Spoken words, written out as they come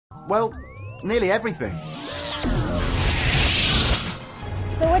Well, nearly everything.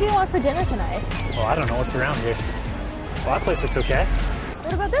 So what do you want for dinner tonight? Well, I don't know what's around here. Well, that place looks okay.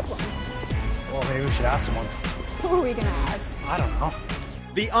 What about this one? Well, maybe we should ask someone. Who are we gonna ask? I don't know.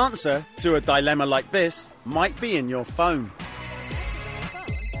 The answer to a dilemma like this might be in your phone.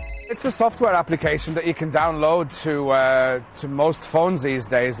 It's a software application that you can download to most phones these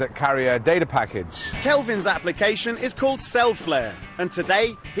days that carry a data package. Kelvin's application is called Cellflare, and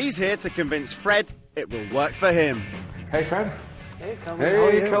today he's here to convince Fred it will work for him. Hey, Fred. Hey, Kelvin.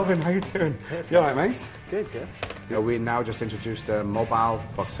 Hey, Kelvin, how you doing? You all right, mate? Good, good. You know, we now just introduced mobile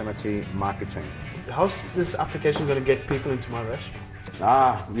proximity marketing. How's this application going to get people into my restaurant?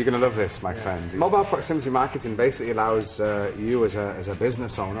 You're going to love this, my friend. Mobile proximity marketing basically allows you as a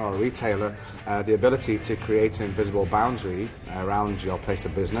business owner or a retailer the ability to create an invisible boundary around your place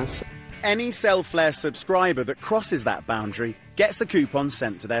of business. Any Cellflare subscriber that crosses that boundary gets a coupon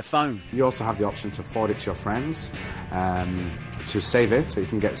sent to their phone. You also have the option to forward it to your friends, to save it, so you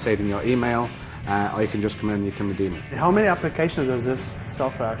can get saved in your email, or you can just come in and you can redeem it. How many applications does this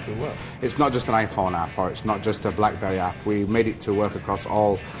software actually work? It's not just an iPhone app, or it's not just a BlackBerry app. We made it to work across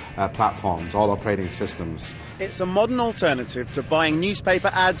all platforms, all operating systems. It's a modern alternative to buying newspaper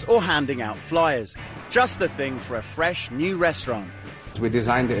ads or handing out flyers. Just the thing for a fresh, new restaurant. We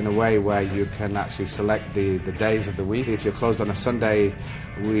designed it in a way where you can actually select the days of the week. If you're closed on a Sunday,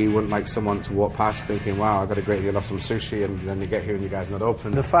 we wouldn't like someone to walk past thinking, wow, I got a great deal of some sushi, and then you get here and you guys are not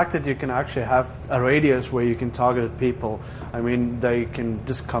open. The fact that you can actually have a radius where you can target people, I mean, they can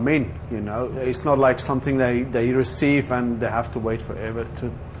just come in, you know. It's not like something they receive and they have to wait forever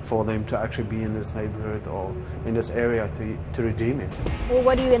for them to actually be in this neighborhood or in this area to redeem it. Well,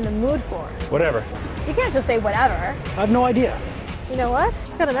 what are you in the mood for? Whatever. You can't just say whatever. I have no idea. You know what?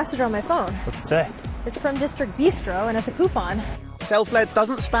 Just got a message on my phone. What's it say? It's from District Bistro, and it's a coupon. Cellflare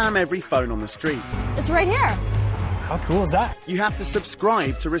doesn't spam every phone on the street. It's right here. How cool is that? You have to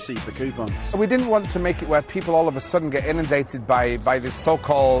subscribe to receive the coupons. We didn't want to make it where people all of a sudden get inundated by this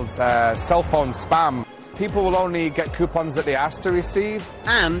so-called cell phone spam. People will only get coupons that they ask to receive.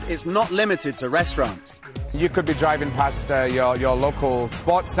 And it's not limited to restaurants. You could be driving past your local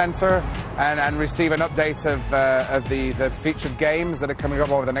sports centre and receive an update of the featured games that are coming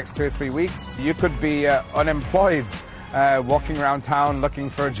up over the next 2 or 3 weeks. You could be unemployed, walking around town looking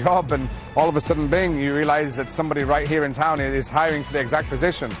for a job, and all of a sudden, bing, you realise that somebody right here in town is hiring for the exact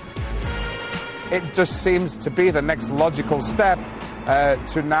position. It just seems to be the next logical step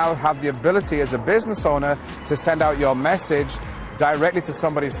to now have the ability as a business owner to send out your message directly to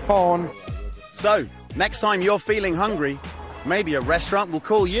somebody's phone. So, next time you're feeling hungry, maybe a restaurant will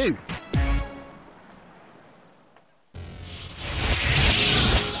call you.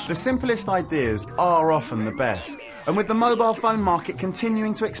 The simplest ideas are often the best. And with the mobile phone market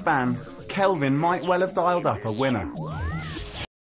continuing to expand, Kelvin might well have dialed up a winner.